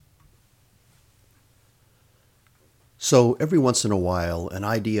So every once in a while, an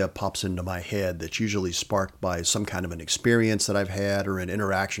idea pops into my head that's usually sparked by some kind of an experience that I've had or an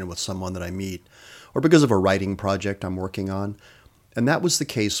interaction with someone that I meet, or because of a writing project I'm working on. And that was the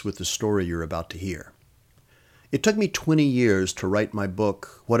case with the story you're about to hear. It took me 20 years to write my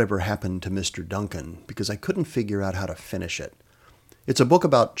book, Whatever Happened to Mr. Duncan, because I couldn't figure out how to finish it. It's a book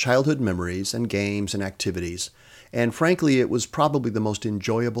about childhood memories and games and activities, and frankly, it was probably the most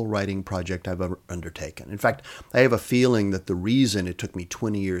enjoyable writing project I've ever undertaken. In fact, I have a feeling that the reason it took me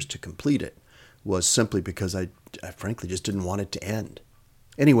 20 years to complete it was simply because I frankly just didn't want it to end.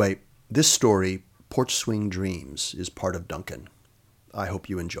 Anyway, this story, Porch Swing Dreams, is part of Duncan. I hope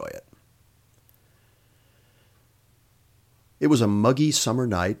you enjoy it. It was a muggy summer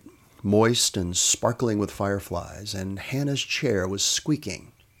night, moist and sparkling with fireflies, and Hannah's chair was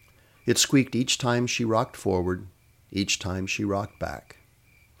squeaking. It squeaked each time she rocked forward, each time she rocked back.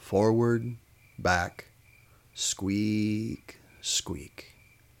 Forward, back, squeak, squeak.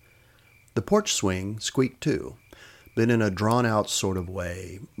 The porch swing squeaked too, but in a drawn-out sort of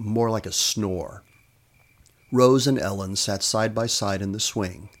way, more like a snore. Rose and Ellen sat side by side in the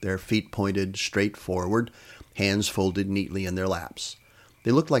swing, their feet pointed straight forward, hands folded neatly in their laps.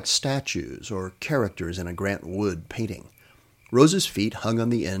 They looked like statues or characters in a Grant Wood painting. Rose's feet hung on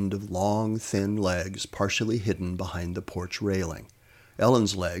the end of long, thin legs partially hidden behind the porch railing.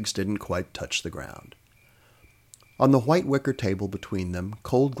 Ellen's legs didn't quite touch the ground. On the white wicker table between them,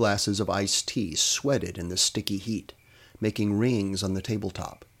 cold glasses of iced tea sweated in the sticky heat, making rings on the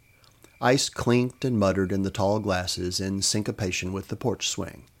tabletop. Ice clinked and muttered in the tall glasses in syncopation with the porch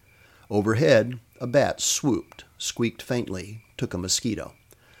swing. Overhead, a bat swooped, squeaked faintly, took a mosquito.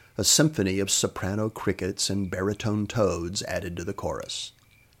 A symphony of soprano crickets and baritone toads added to the chorus.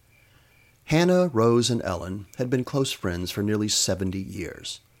 Hannah, Rose, and Ellen had been close friends for nearly 70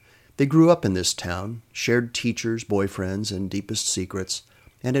 years. They grew up in this town, shared teachers, boyfriends, and deepest secrets,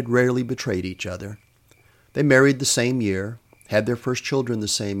 and had rarely betrayed each other. They married the same year, had their first children the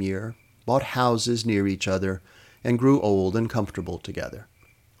same year, bought houses near each other, and grew old and comfortable together.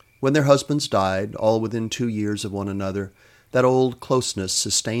 When their husbands died, all within 2 years of one another, that old closeness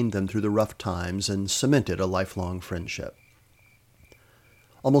sustained them through the rough times and cemented a lifelong friendship.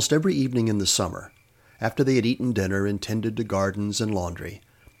 Almost every evening in the summer, after they had eaten dinner and tended to gardens and laundry,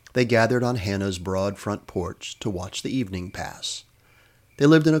 they gathered on Hannah's broad front porch to watch the evening pass. They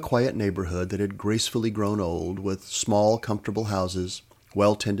lived in a quiet neighborhood that had gracefully grown old, with small, comfortable houses,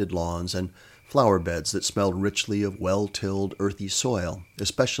 well-tended lawns, and flower beds that smelled richly of well-tilled, earthy soil,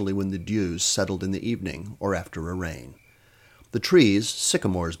 especially when the dews settled in the evening or after a rain. The trees,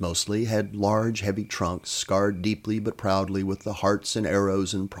 sycamores mostly, had large, heavy trunks scarred deeply but proudly with the hearts and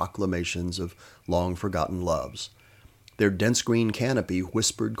arrows and proclamations of long-forgotten loves. Their dense green canopy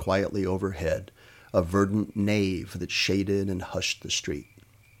whispered quietly overhead, a verdant nave that shaded and hushed the street.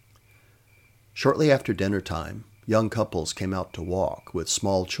 Shortly after dinner time, young couples came out to walk, with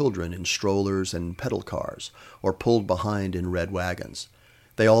small children in strollers and pedal cars, or pulled behind in red wagons.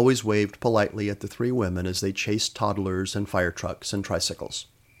 They always waved politely at the three women as they chased toddlers and fire trucks and tricycles.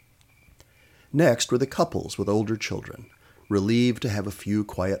 Next were the couples with older children, relieved to have a few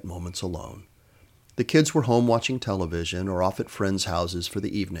quiet moments alone. The kids were home watching television or off at friends' houses for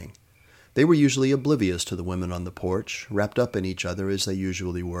the evening. They were usually oblivious to the women on the porch, wrapped up in each other as they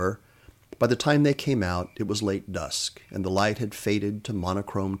usually were. By the time they came out, it was late dusk, and the light had faded to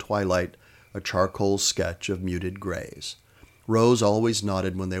monochrome twilight, a charcoal sketch of muted grays. Rose always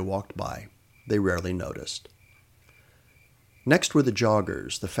nodded when they walked by. They rarely noticed. Next were the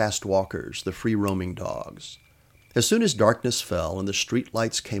joggers, the fast walkers, the free-roaming dogs. As soon as darkness fell and the street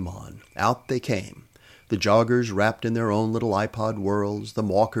lights came on, out they came. The joggers wrapped in their own little iPod worlds, the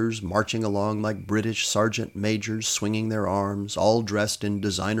walkers marching along like British sergeant majors swinging their arms, all dressed in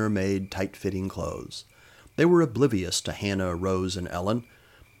designer-made, tight-fitting clothes. They were oblivious to Hannah, Rose, and Ellen.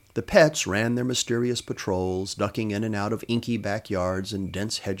 The pets ran their mysterious patrols, ducking in and out of inky backyards and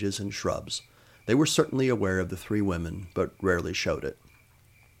dense hedges and shrubs. They were certainly aware of the three women, but rarely showed it.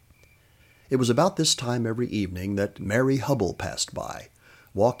 It was about this time every evening that Mary Hubble passed by,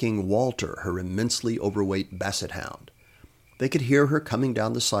 walking Walter, her immensely overweight basset hound. They could hear her coming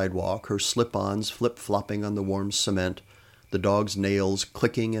down the sidewalk, her slip-ons flip-flopping on the warm cement, the dog's nails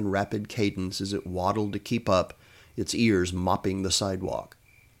clicking in rapid cadence as it waddled to keep up, its ears mopping the sidewalk.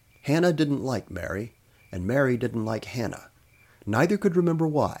 Hannah didn't like Mary, and Mary didn't like Hannah. Neither could remember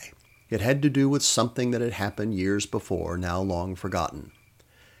why. It had to do with something that had happened years before, now long forgotten.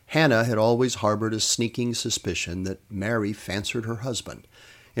 Hannah had always harbored a sneaking suspicion that Mary fancied her husband.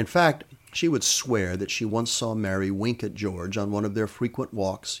 In fact, she would swear that she once saw Mary wink at George on one of their frequent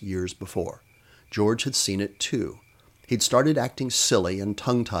walks years before. George had seen it too. He'd started acting silly and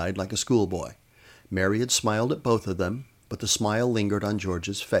tongue-tied like a schoolboy. Mary had smiled at both of them, but the smile lingered on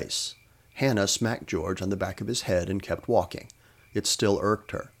George's face. Hannah smacked George on the back of his head and kept walking. It still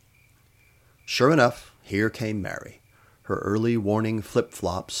irked her. Sure enough, here came Mary, her early warning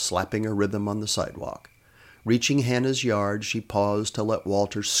flip-flops slapping a rhythm on the sidewalk. Reaching Hannah's yard, she paused to let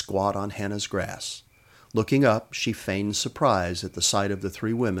Walter squat on Hannah's grass. Looking up, she feigned surprise at the sight of the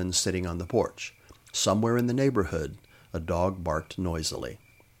three women sitting on the porch. Somewhere in the neighborhood, a dog barked noisily.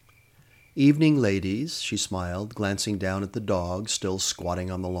 "Evening, ladies," she smiled, glancing down at the dog still squatting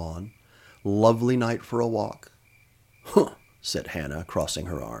on the lawn. "Lovely night for a walk." "Huh," said Hannah, crossing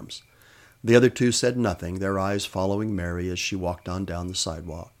her arms. The other two said nothing, their eyes following Mary as she walked on down the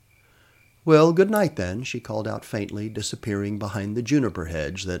sidewalk. "Well, good night, then," she called out faintly, disappearing behind the juniper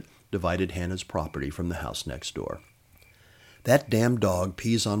hedge that divided Hannah's property from the house next door. "That damn dog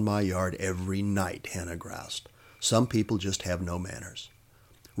pees on my yard every night," Hannah groused. "Some people just have no manners."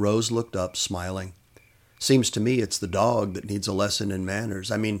 Rose looked up, smiling. "Seems to me it's the dog that needs a lesson in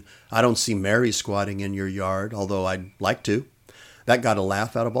manners. I mean, I don't see Mary squatting in your yard, although I'd like to." That got a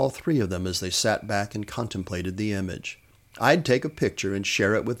laugh out of all three of them as they sat back and contemplated the image. "I'd take a picture and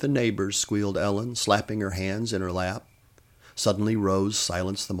share it with the neighbors," squealed Ellen, slapping her hands in her lap. Suddenly Rose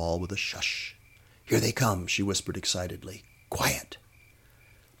silenced them all with a shush. "Here they come," she whispered excitedly. "Quiet."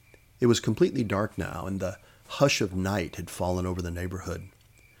 It was completely dark now, and the hush of night had fallen over the neighborhood.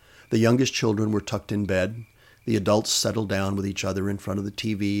 The youngest children were tucked in bed. The adults settled down with each other in front of the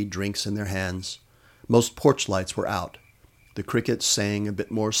TV, drinks in their hands. Most porch lights were out. The crickets sang a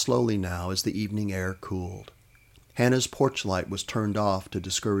bit more slowly now as the evening air cooled. Hannah's porch light was turned off to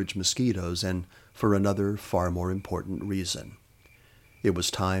discourage mosquitoes and for another far more important reason. It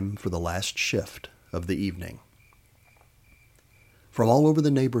was time for the last shift of the evening. From all over the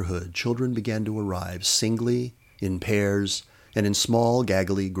neighborhood, children began to arrive singly, in pairs, and in small,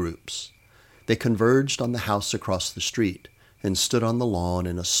 gaggly groups. They converged on the house across the street and stood on the lawn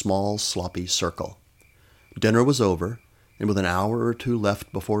in a small, sloppy circle. Dinner was over, and with an hour or two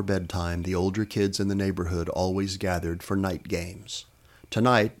left before bedtime, the older kids in the neighborhood always gathered for night games.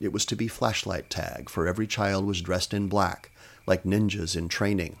 Tonight, it was to be flashlight tag, for every child was dressed in black, like ninjas in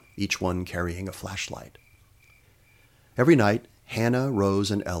training, each one carrying a flashlight. Every night, Hannah,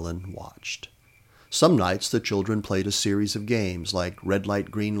 Rose, and Ellen watched. Some nights the children played a series of games like red light,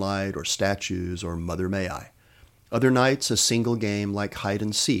 green light, or statues, or Mother May I. Other nights a single game like hide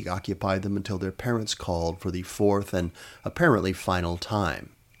and seek occupied them until their parents called for the fourth and apparently final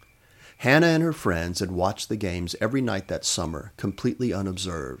time. Hannah and her friends had watched the games every night that summer, completely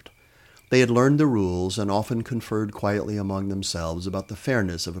unobserved. They had learned the rules and often conferred quietly among themselves about the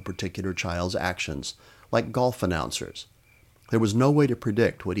fairness of a particular child's actions, like golf announcers. There was no way to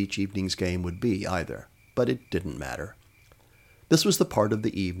predict what each evening's game would be either, but it didn't matter. This was the part of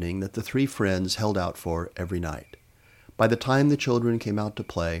the evening that the three friends held out for every night. By the time the children came out to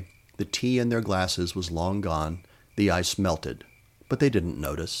play, the tea in their glasses was long gone, the ice melted, but they didn't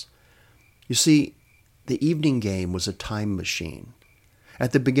notice. You see, the evening game was a time machine.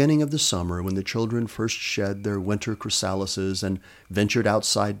 At the beginning of the summer, when the children first shed their winter chrysalises and ventured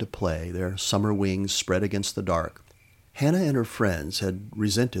outside to play, their summer wings spread against the dark, Hannah and her friends had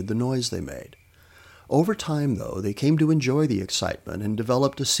resented the noise they made. Over time, though, they came to enjoy the excitement and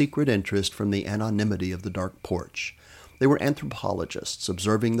developed a secret interest from the anonymity of the dark porch. They were anthropologists,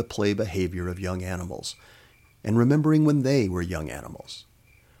 observing the play behavior of young animals and remembering when they were young animals.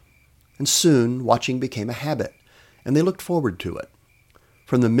 And soon, watching became a habit, and they looked forward to it.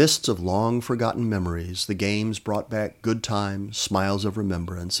 From the mists of long-forgotten memories, the games brought back good times, smiles of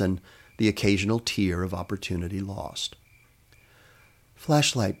remembrance, and the occasional tear of opportunity lost.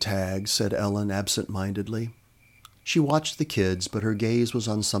 "Flashlight tag," said Ellen absent-mindedly. She watched the kids, but her gaze was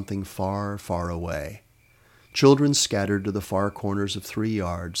on something far, far away. Children scattered to the far corners of 3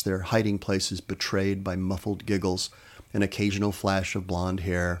 yards, their hiding places betrayed by muffled giggles, an occasional flash of blonde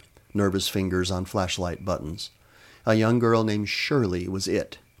hair, nervous fingers on flashlight buttons. A young girl named Shirley was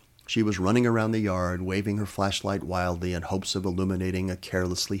it. She was running around the yard, waving her flashlight wildly in hopes of illuminating a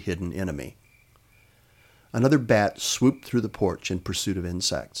carelessly hidden enemy. Another bat swooped through the porch in pursuit of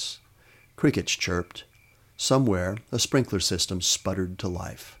insects. Crickets chirped. Somewhere, a sprinkler system sputtered to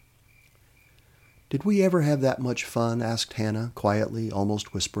life. "Did we ever have that much fun?" asked Hannah, quietly,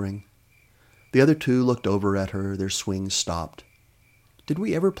 almost whispering. The other two looked over at her, their swings stopped. "Did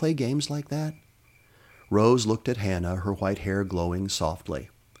we ever play games like that?" Rose looked at Hannah, her white hair glowing softly.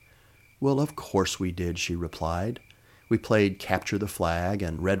 "Well, of course we did," she replied. "We played Capture the Flag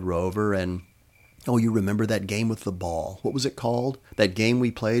and Red Rover and..." Oh, you remember that game with the ball? What was it called? That game we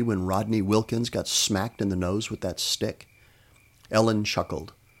played when Rodney Wilkins got smacked in the nose with that stick? Ellen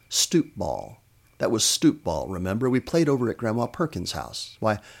chuckled. Stoop ball. That was stoop ball, remember? We played over at Grandma Perkins' house.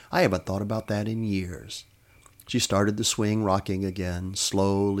 Why, I haven't thought about that in years. She started the swing rocking again,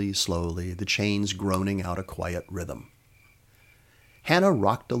 slowly, slowly, the chains groaning out a quiet rhythm. Hannah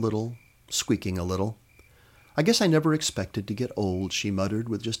rocked a little, squeaking a little. I guess I never expected to get old, she muttered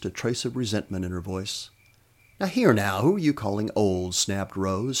with just a trace of resentment in her voice. Now, who are you calling old? Snapped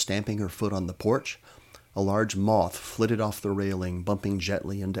Rose, stamping her foot on the porch. A large moth flitted off the railing, bumping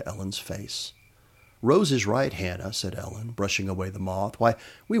gently into Ellen's face. Rose is right, Hannah, said Ellen, brushing away the moth. Why,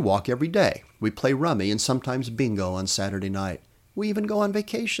 we walk every day. We play rummy and sometimes bingo on Saturday night. We even go on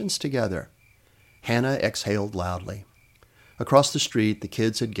vacations together. Hannah exhaled loudly. Across the street, the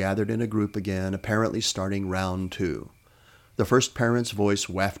kids had gathered in a group again, apparently starting round two. The first parent's voice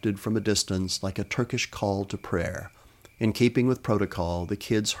wafted from a distance like a Turkish call to prayer. In keeping with protocol, the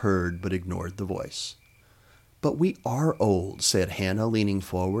kids heard but ignored the voice. But we are old, said Hannah, leaning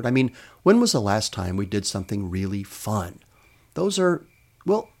forward. I mean, when was the last time we did something really fun? Those are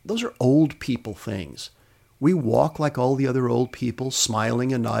old people things. We walk like all the other old people,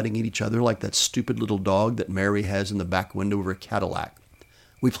 smiling and nodding at each other like that stupid little dog that Mary has in the back window of her Cadillac.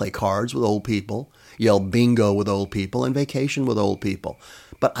 We play cards with old people, yell bingo with old people, and vacation with old people.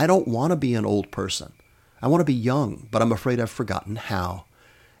 But I don't want to be an old person. I want to be young, but I'm afraid I've forgotten how.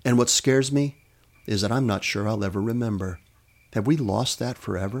 And what scares me is that I'm not sure I'll ever remember. Have we lost that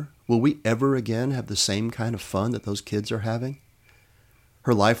forever? Will we ever again have the same kind of fun that those kids are having?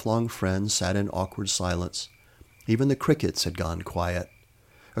 Her lifelong friends sat in awkward silence. Even the crickets had gone quiet.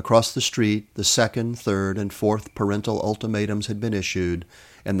 Across the street, the second, third, and fourth parental ultimatums had been issued,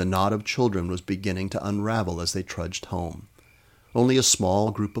 and the knot of children was beginning to unravel as they trudged home. Only a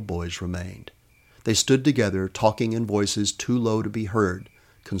small group of boys remained. They stood together, talking in voices too low to be heard,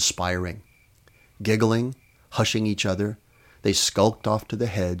 conspiring. Giggling, hushing each other, they skulked off to the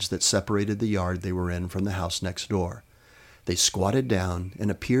hedge that separated the yard they were in from the house next door. They squatted down and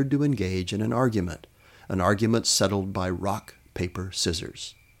appeared to engage in an argument settled by rock, paper,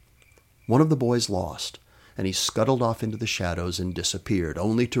 scissors. One of the boys lost, and he scuttled off into the shadows and disappeared,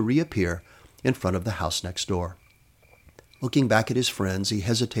 only to reappear in front of the house next door. Looking back at his friends, he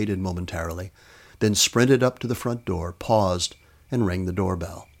hesitated momentarily, then sprinted up to the front door, paused, and rang the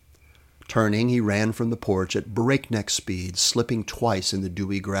doorbell. Turning, he ran from the porch at breakneck speed, slipping twice in the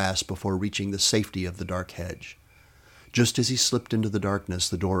dewy grass before reaching the safety of the dark hedge. Just as he slipped into the darkness,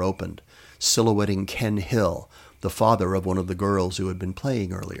 the door opened, silhouetting Ken Hill, the father of one of the girls who had been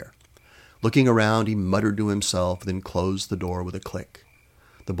playing earlier. Looking around, he muttered to himself, then closed the door with a click.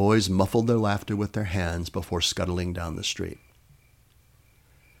 The boys muffled their laughter with their hands before scuttling down the street.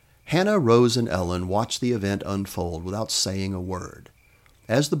 Hannah, Rose, and Ellen watched the event unfold without saying a word.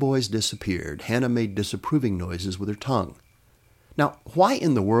 As the boys disappeared, Hannah made disapproving noises with her tongue. Now, why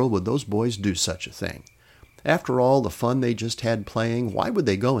in the world would those boys do such a thing? After all the fun they just had playing, why would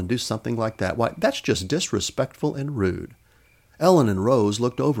they go and do something like that? Why, that's just disrespectful and rude. Ellen and Rose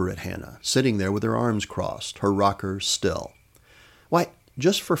looked over at Hannah, sitting there with her arms crossed, her rocker still. Why,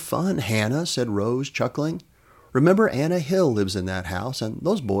 just for fun, Hannah, said Rose, chuckling. Remember, Anna Hill lives in that house, and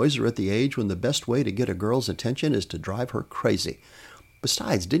those boys are at the age when the best way to get a girl's attention is to drive her crazy.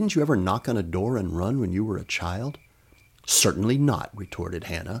 Besides, didn't you ever knock on a door and run when you were a child? Certainly not, retorted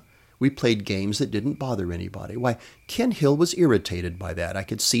Hannah. We played games that didn't bother anybody. Why, Ken Hill was irritated by that. I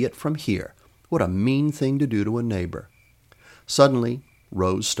could see it from here. What a mean thing to do to a neighbor. Suddenly,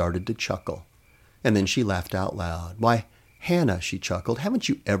 Rose started to chuckle, and then she laughed out loud. Why, Hannah, she chuckled, haven't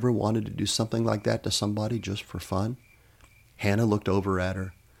you ever wanted to do something like that to somebody just for fun? Hannah looked over at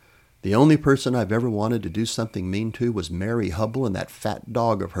her. The only person I've ever wanted to do something mean to was Mary Hubble and that fat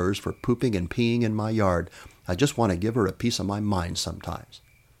dog of hers for pooping and peeing in my yard. I just want to give her a piece of my mind sometimes.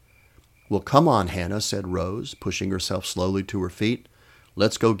 Well, come on, Hannah, said Rose, pushing herself slowly to her feet.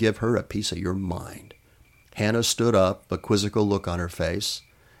 Let's go give her a piece of your mind. Hannah stood up, a quizzical look on her face.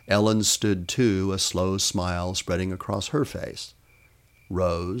 Ellen stood too, a slow smile spreading across her face.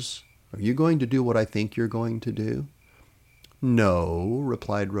 Rose, are you going to do what I think you're going to do? No,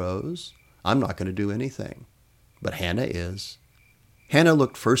 replied Rose. I'm not going to do anything. But Hannah is. Hannah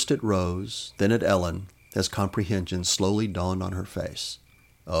looked first at Rose, then at Ellen, as comprehension slowly dawned on her face.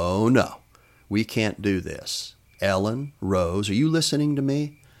 Oh, no, we can't do this. Ellen, Rose, are you listening to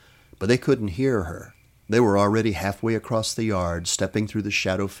me? But they couldn't hear her. They were already halfway across the yard, stepping through the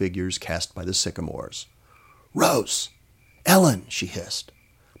shadow figures cast by the sycamores. Rose! Ellen! She hissed.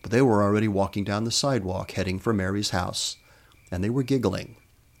 But they were already walking down the sidewalk, heading for Mary's house, and they were giggling.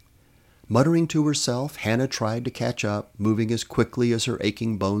 Muttering to herself, Hannah tried to catch up, moving as quickly as her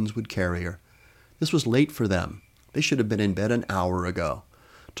aching bones would carry her. This was late for them. They should have been in bed an hour ago.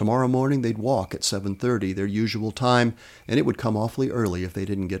 Tomorrow morning they'd walk at 7:30, their usual time, and it would come awfully early if they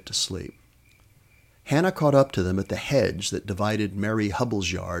didn't get to sleep. Hannah caught up to them at the hedge that divided Mary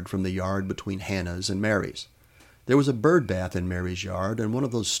Hubbell's yard from the yard between Hannah's and Mary's. There was a bird bath in Mary's yard and one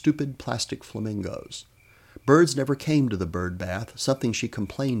of those stupid plastic flamingos. Birds never came to the bird bath, something she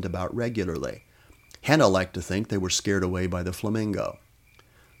complained about regularly. Hannah liked to think they were scared away by the flamingo.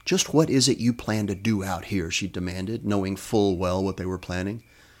 "Just what is it you plan to do out here?" she demanded, knowing full well what they were planning.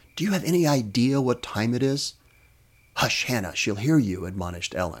 "Do you have any idea what time it is?" "Hush, Hannah, she'll hear you,"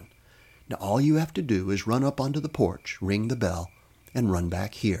 admonished Ellen. "Now all you have to do is run up onto the porch, ring the bell, and run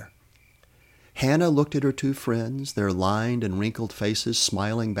back here." Hannah looked at her two friends, their lined and wrinkled faces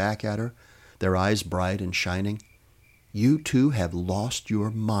smiling back at her, their eyes bright and shining. "You two have lost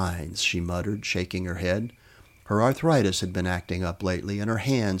your minds," she muttered, shaking her head. Her arthritis had been acting up lately, and her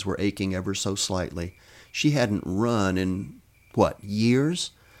hands were aching ever so slightly. She hadn't run in,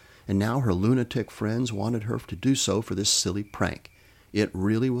 years? And now her lunatic friends wanted her to do so for this silly prank. It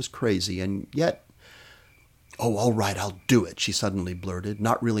really was crazy, and yet... "Oh, all right, I'll do it," she suddenly blurted,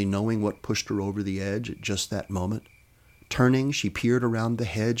 not really knowing what pushed her over the edge at just that moment. Turning, she peered around the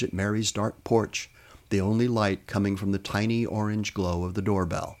hedge at Mary's dark porch, the only light coming from the tiny orange glow of the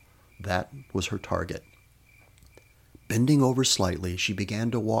doorbell. That was her target. Bending over slightly, she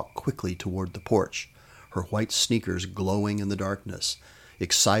began to walk quickly toward the porch, her white sneakers glowing in the darkness,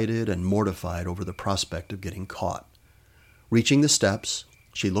 excited and mortified over the prospect of getting caught. Reaching the steps,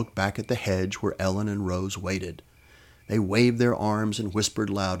 she looked back at the hedge where Ellen and Rose waited. They waved their arms and whispered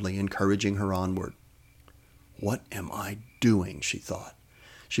loudly, encouraging her onward. "What am I doing?" she thought.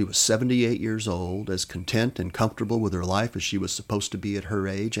 She was 78 years old, as content and comfortable with her life as she was supposed to be at her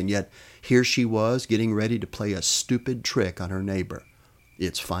age, and yet here she was getting ready to play a stupid trick on her neighbor.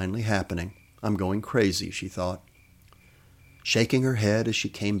 "It's finally happening. I'm going crazy," she thought. Shaking her head as she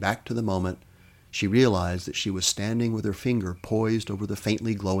came back to the moment, she realized that she was standing with her finger poised over the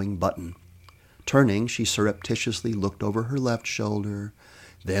faintly glowing button. Turning, she surreptitiously looked over her left shoulder,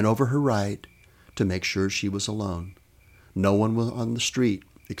 then over her right, to make sure she was alone. No one was on the street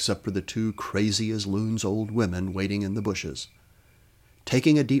except for the two crazy-as-loons old women waiting in the bushes.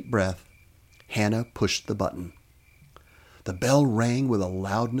 Taking a deep breath, Hannah pushed the button. The bell rang with a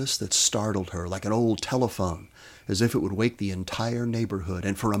loudness that startled her, like an old telephone, as if it would wake the entire neighborhood,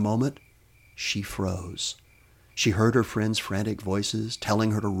 and for a moment, she froze. She heard her friends' frantic voices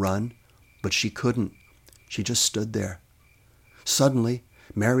telling her to run, but she couldn't. She just stood there. Suddenly,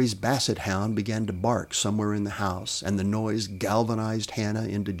 Mary's basset hound began to bark somewhere in the house, and the noise galvanized Hannah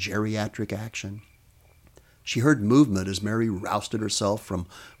into geriatric action. She heard movement as Mary rousted herself from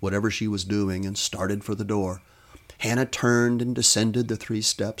whatever she was doing and started for the door. Hannah turned and descended the 3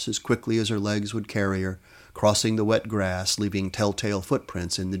 steps as quickly as her legs would carry her, crossing the wet grass, leaving telltale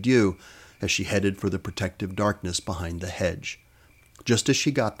footprints in the dew as she headed for the protective darkness behind the hedge. Just as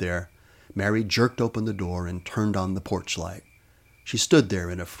she got there, Mary jerked open the door and turned on the porch light. She stood there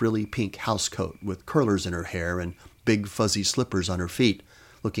in a frilly pink housecoat with curlers in her hair and big fuzzy slippers on her feet,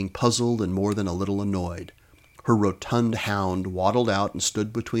 looking puzzled and more than a little annoyed. Her rotund hound waddled out and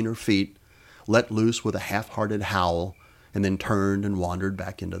stood between her feet, let loose with a half-hearted howl, and then turned and wandered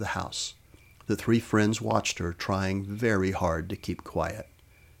back into the house. The 3 friends watched her, trying very hard to keep quiet.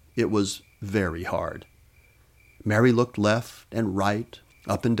 It was very hard. Mary looked left and right,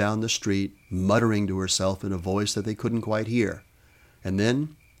 up and down the street, muttering to herself in a voice that they couldn't quite hear. And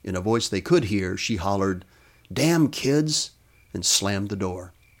then, in a voice they could hear, she hollered, "Damn kids!" and slammed the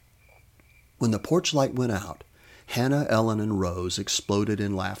door. When the porch light went out, Hannah, Ellen, and Rose exploded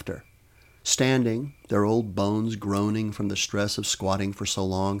in laughter. Standing, their old bones groaning from the stress of squatting for so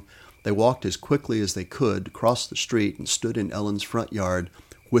long, they walked as quickly as they could across the street and stood in Ellen's front yard,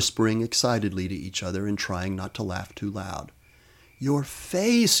 whispering excitedly to each other and trying not to laugh too loud. "Your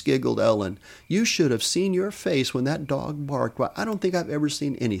face," giggled Ellen. "You should have seen your face when that dog barked. Why, I don't think I've ever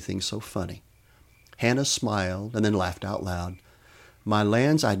seen anything so funny." Hannah smiled and then laughed out loud. "My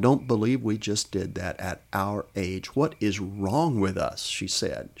lands, I don't believe we just did that at our age. What is wrong with us?" she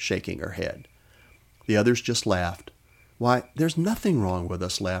said, shaking her head. The others just laughed. "Why, there's nothing wrong with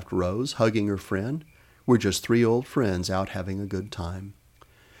us," laughed Rose, hugging her friend. "We're just 3 old friends out having a good time."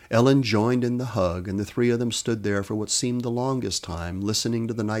 Ellen joined in the hug, and the 3 of them stood there for what seemed the longest time, listening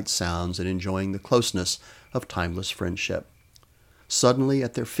to the night sounds and enjoying the closeness of timeless friendship. Suddenly,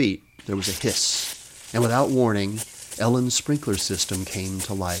 at their feet, there was a hiss, and without warning, Ellen's sprinkler system came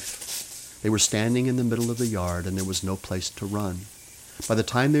to life. They were standing in the middle of the yard, and there was no place to run. By the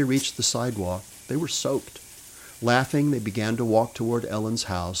time they reached the sidewalk, they were soaked. Laughing, they began to walk toward Ellen's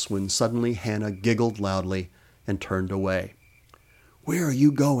house when suddenly Hannah giggled loudly and turned away. "Where are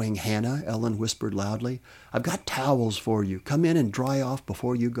you going, Hannah?" Ellen whispered loudly. "I've got towels for you. Come in and dry off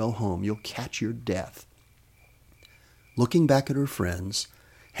before you go home. You'll catch your death." Looking back at her friends,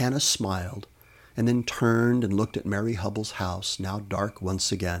 Hannah smiled and then turned and looked at Mary Hubbell's house, now dark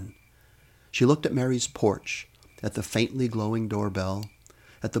once again. She looked at Mary's porch, at the faintly glowing doorbell,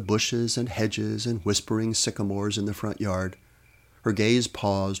 at the bushes and hedges and whispering sycamores in the front yard. Her gaze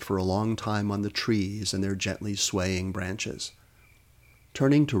paused for a long time on the trees and their gently swaying branches.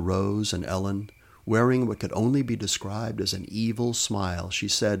 Turning to Rose and Ellen, wearing what could only be described as an evil smile, she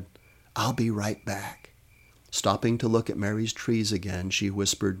said, "I'll be right back." Stopping to look at Mary's trees again, she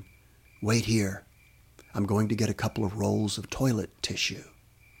whispered, "Wait here. I'm going to get a couple of rolls of toilet tissue."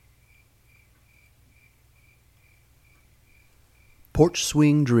 Porch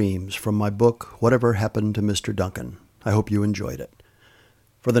Swing Dreams from my book, Whatever Happened to Mr. Duncan. I hope you enjoyed it.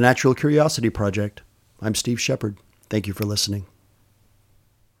 For the Natural Curiosity Project, I'm Steve Shepard. Thank you for listening.